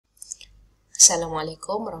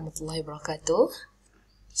Assalamualaikum warahmatullahi wabarakatuh.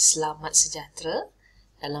 Selamat sejahtera.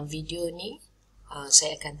 Dalam video ni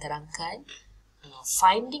saya akan terangkan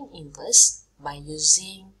finding inverse by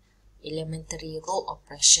using elementary row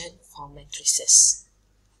operation for matrices.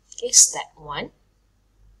 Okay, step 1.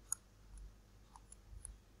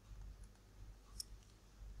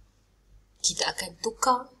 Kita akan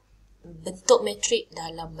tukar bentuk matrik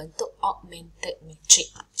dalam bentuk augmented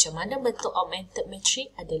matrix. Macam mana bentuk augmented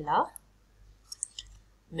matrix adalah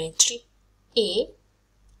matrik A,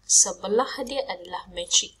 sebelah dia adalah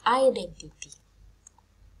matrik identity.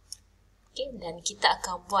 Okay, dan kita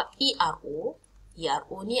akan buat ERO.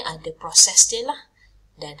 ERO ni ada proses dia lah.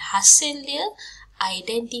 Dan hasil dia,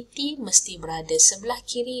 identity mesti berada sebelah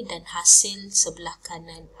kiri dan hasil sebelah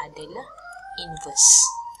kanan adalah inverse.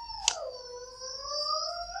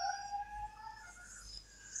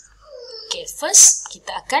 Okay, first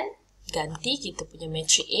kita akan ganti kita punya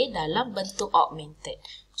matrik A dalam bentuk augmented.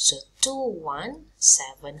 So, 2, 1,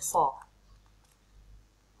 7, 4.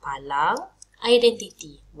 Palang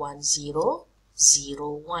identity 1, 0,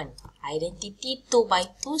 0, 1. Identity 2 by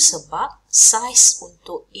 2 sebab size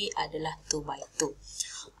untuk A adalah 2 by 2.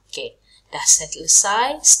 Okay, dah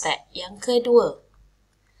selesai step yang kedua.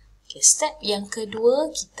 Okay, step yang kedua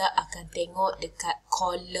kita akan tengok dekat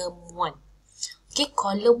column 1. Okay,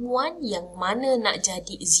 column 1 yang mana nak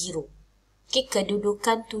jadi 0. Okay,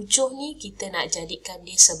 kedudukan 7 ni kita nak jadikan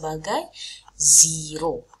dia sebagai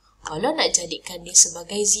 0. Kalau nak jadikan dia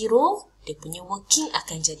sebagai 0, dia punya working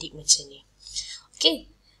akan jadi macam ni.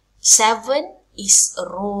 Okay, 7 is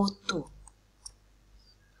row 2.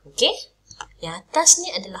 Okay, yang atas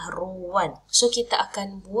ni adalah row 1. So, kita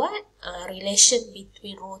akan buat relation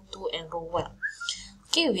between row 2 and row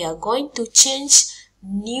 1. Okay, we are going to change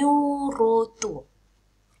new row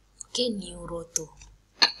 2. Okay, new row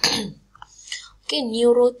 2. Okay,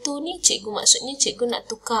 new row 2 ni maksudnya cikgu nak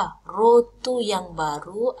tukar. Row 2 yang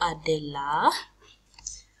baru adalah,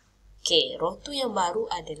 okay, row 2 yang baru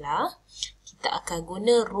adalah, kita akan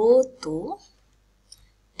guna row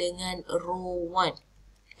 2 dengan row 1.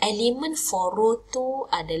 Element for row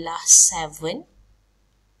 2 adalah 7.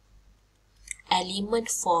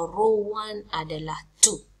 Element for row 1 adalah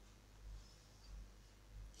 2.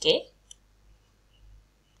 Okay.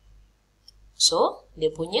 So,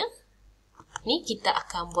 dia punya ni kita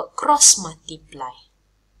akan buat cross multiply.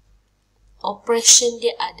 Operation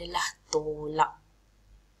dia adalah tolak.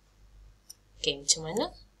 Okay, macam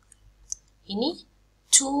mana? Ini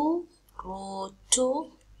 2 row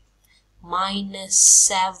 2 minus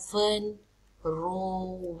 7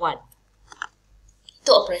 row 1.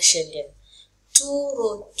 Itu operation dia. 2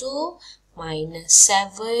 row 2 minus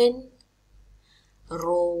 7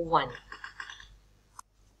 row 1.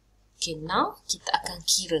 Okay, now kita akan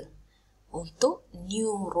kira untuk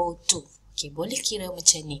new row 2. Okay, boleh kira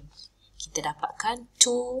macam ni. Kita dapatkan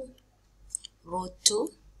 2 row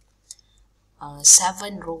 2,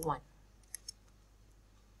 7 row 1.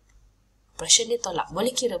 Operation dia tolak.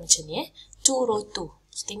 Boleh kira macam ni 2 row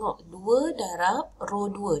 2. So, tengok 2 darab row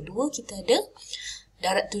 2. 2 kita ada.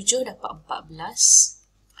 Darab 7 dapat 14.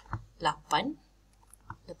 8.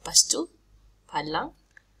 Lepas tu palang.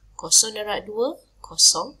 0 darab 2.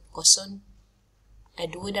 0.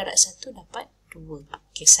 2 darab 1 dapat 2.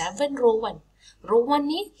 Okay, 7 row 1. Row 1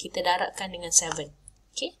 ni kita darabkan dengan 7.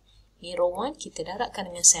 Okay, ni row 1 kita darabkan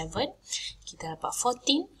dengan 7. Kita dapat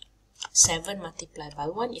 14. 7 multiply by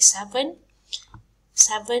 1 is 7.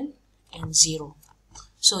 7 and 0.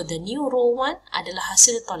 So, the new row 1 adalah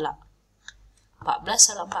hasil tolak. 14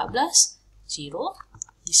 darab 14, 0.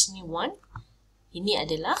 Di sini 1. Ini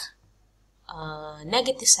adalah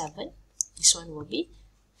negative 7. This one will be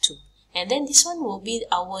 2. And then this one will be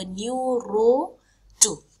our new row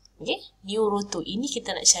 2. Okay, new row 2. Ini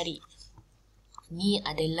kita nak cari. Ini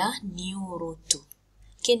adalah new row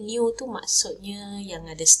 2. Okay, new tu maksudnya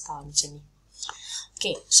yang ada star macam ni.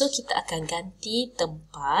 Okay, so kita akan ganti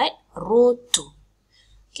tempat row 2.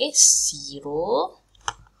 Okay, 0,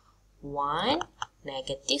 1,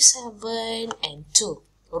 negative 7 and 2.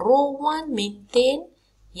 Row 1 maintain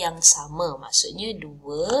yang sama. Maksudnya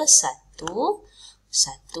 2, 1,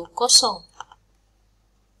 1, 0.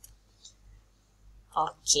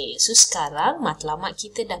 Okey, so sekarang matlamat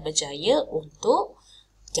kita dah berjaya untuk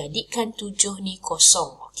jadikan 7 ni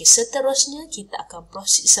kosong. Okey, seterusnya kita akan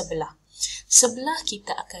proceed sebelah. Sebelah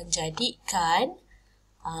kita akan jadikan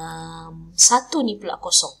 1 ni pula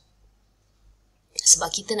kosong. Sebab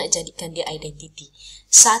kita nak jadikan dia identity.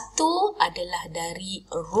 1 adalah dari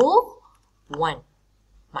row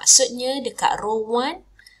 1. Maksudnya dekat row 1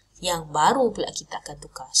 yang baru pula kita akan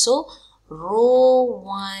tukar. So, row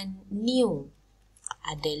 1 new.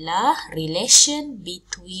 adalah relation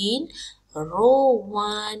between row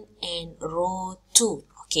 1 and row 2.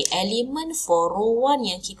 Okay, elemen for row 1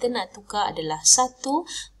 yang kita nak tukar adalah 1,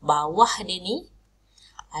 bawah dia ni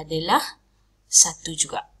adalah 1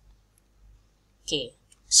 juga. Okay,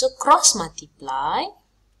 so cross multiply.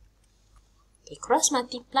 Okay, cross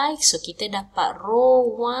multiply, so kita dapat row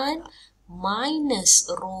 1 minus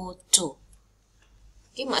row 2.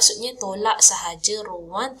 Okay, maksudnya tolak sahaja row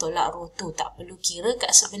 1, tolak row 2. Tak perlu kira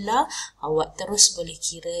kat sebelah, awak terus boleh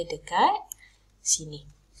kira dekat sini.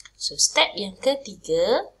 So, step yang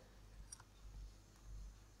ketiga.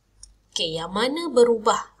 Okay, yang mana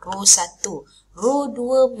berubah? Row 1. Row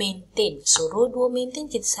 2 maintain. So, row 2 maintain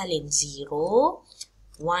kita salin 0,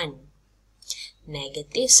 1.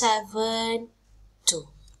 Negative 7, 2.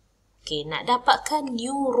 Okay, nak dapatkan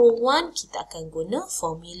new row 1, kita akan guna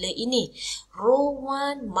formula ini. Row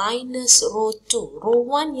 1 minus row 2. Row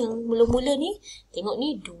 1 yang mula-mula ni, tengok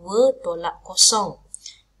ni 2 tolak kosong.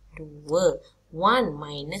 2. 1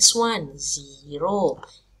 minus 1, 0.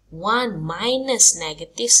 1 minus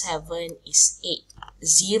negative 7 is 8.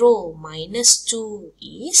 0 minus 2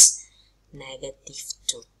 is negative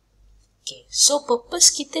 2. Okay, so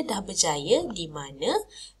purpose kita dah berjaya di mana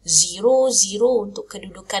 0, 0 untuk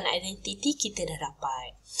kedudukan identity kita dah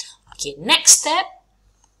dapat. Okay, next step.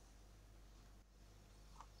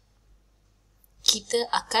 Kita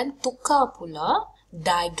akan tukar pula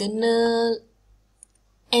diagonal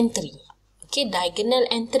entry. Okay, diagonal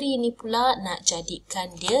entry ni pula nak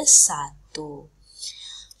jadikan dia 1.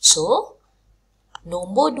 So,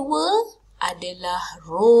 nombor 2 adalah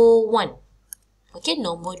row 1. Okay,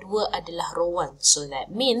 nombor 2 adalah row 1. So,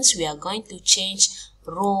 that means we are going to change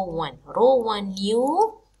row 1. Row 1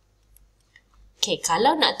 new. Okay,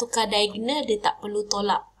 kalau nak tukar diagonal, dia tak perlu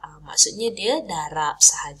tolak. Maksudnya dia darab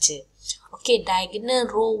sahaja. Okay,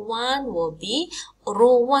 diagonal row 1 will be,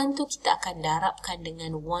 row 1 tu kita akan darabkan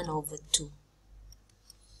dengan 1/2.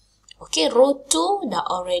 Okay, row 2 dah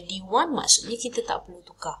already 1, maksudnya kita tak perlu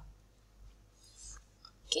tukar.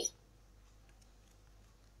 Okay.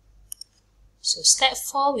 So, step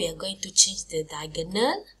 4, we are going to change the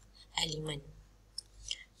diagonal element.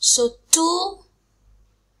 So, 2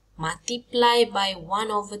 multiply by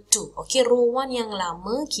 1/2. Okay, row 1 yang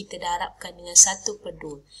lama, kita darabkan dengan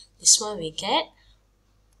 1/2. This one we get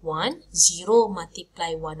 1. 0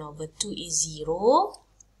 multiply 1/2 is 0.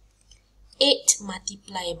 8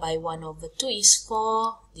 multiply by 1/2 is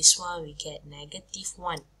 4. This one we get negative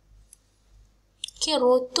 1. Okay,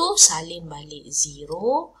 row 2 salin balik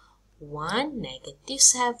 0, 1, negative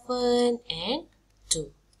 7 and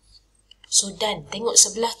 2. So, done. Tengok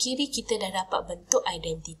sebelah kiri kita dah dapat bentuk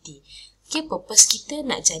identity. Okay, purpose kita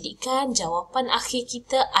nak jadikan jawapan akhir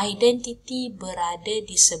kita identity berada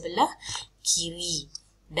di sebelah kiri.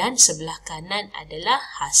 Dan sebelah kanan adalah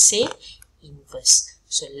hasil inverse.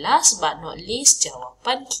 So, last but not least,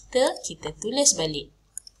 jawapan kita tulis balik.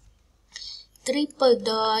 Triple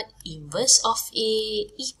dot inverse of A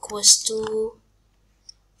equals to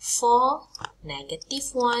 4,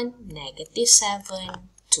 negative 1, negative 7,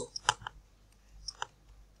 2.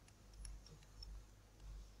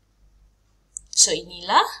 So,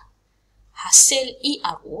 inilah hasil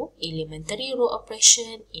ERO, Elementary Row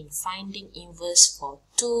Operation in Finding Inverse for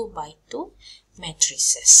 2 by 2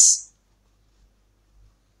 matrices.